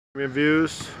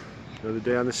Views, another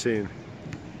day on the scene.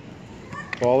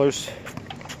 Ballers.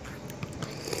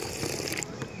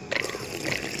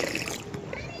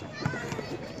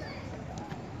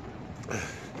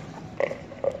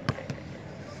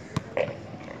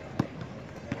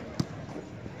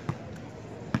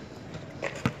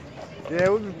 Yeah,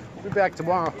 we'll be back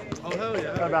tomorrow. Oh, hell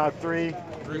yeah. About 3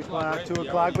 o'clock, right? 2 Yeah,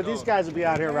 o'clock. But these guys will be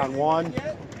out here around 1,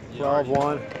 12,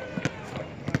 1.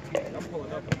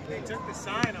 They took the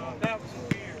sign off. That was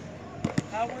weird.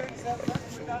 How weird is that?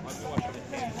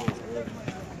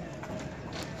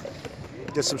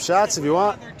 Get some shots if you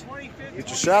want. Get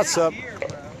your shots up.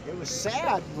 It was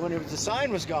sad when the sign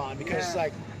was gone because it's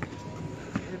like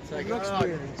It looks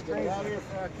weird. It's got a lot of your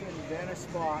fucking Venice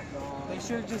spot gone. They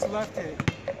should have just left it.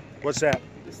 What's that?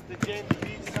 This is the James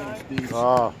Beach sign. Beach.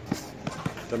 Oh,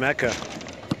 the Mecca.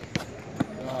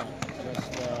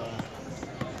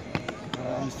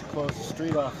 I used to close the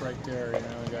street off right there. You know,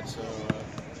 we got so.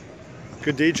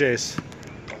 Good DJs.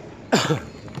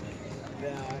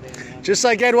 Yeah, I didn't. Just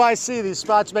like NYC, these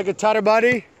spots make a ton of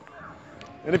money.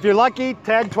 And if you're lucky,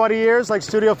 10, 20 years, like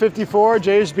Studio 54,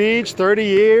 James Beach, 30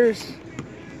 years.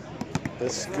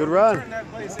 That's a good run. Turn that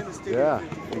place into Studio Yeah,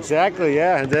 54. exactly,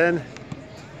 yeah. And then,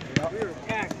 We were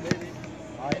packed, baby.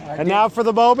 and now for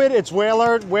the moment, it's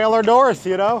Whaler North,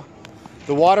 you know?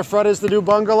 The waterfront is the new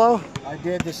bungalow. I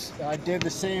did this. I did the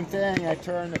same thing. I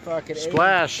turned the fucking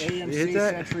Splash. You AMC hit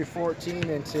that? Century 14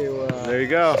 into There you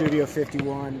go. Studio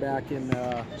 51 back in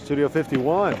Studio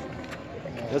 51.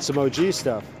 That's some OG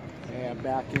stuff. yeah,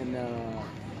 back in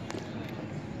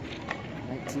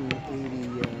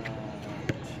 1980.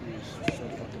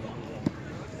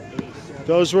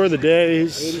 Those were the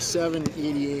days. 87,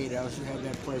 88. I had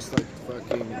that place like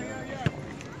fucking. I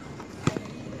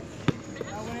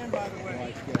went in, by the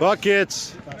way. Like,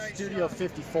 Buckets. Studio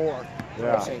 54.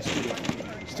 Yeah. I say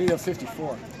Studio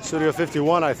 54. Studio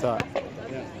 51, I thought.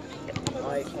 Yeah.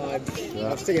 I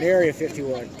was thinking Area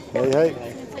 51. Hey, hey.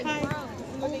 I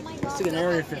was thinking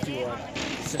Area 51.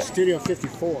 It's a Studio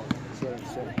 54. So I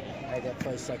had that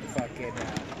place like a fucking.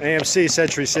 AMC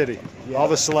Century City. Yeah, All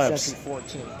the celebs. Century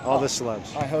 14. All the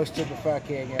celebs. I hosted the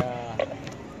fucking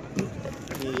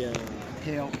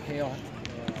Hail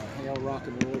Rock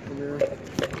and Roll premiere.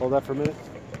 Hold that for a minute.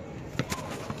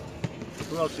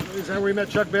 Who else? Is that where you met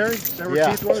Chuck Berry? Is that where Yeah,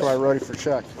 Keith was? that's why I wrote it for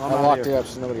Chuck. I'm I out locked here. it up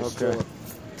so nobody could steal it.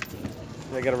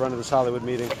 They got to run to this Hollywood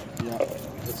meeting. Yeah.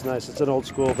 It's nice. It's an old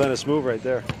school Venice move right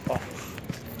there.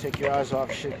 Take your eyes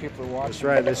off shit people are watching. That's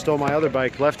right. They stole my other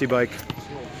bike, lefty bike.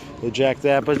 They jacked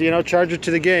that, but you know, charge it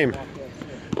to the game.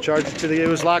 Charge it to the. It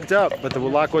was locked up, but the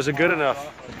lock wasn't good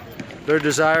enough. Their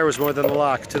desire was more than the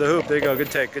lock. To the hoop. There you go.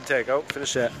 Good take. Good take. Oh,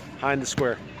 finish that. High in the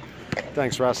square.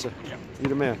 Thanks, Rasta. You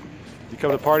the man. You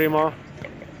come to the party tomorrow?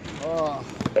 Oh,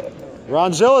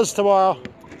 Ronzilla's tomorrow.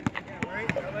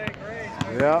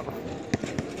 Yeah.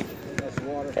 that's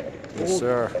water. Yes,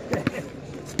 sir.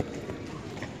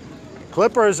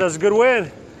 Clippers, that's a good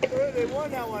win. They won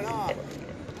that one off.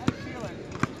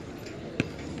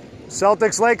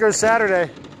 Celtics Lakers Saturday.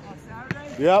 On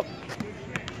Saturday? Yep.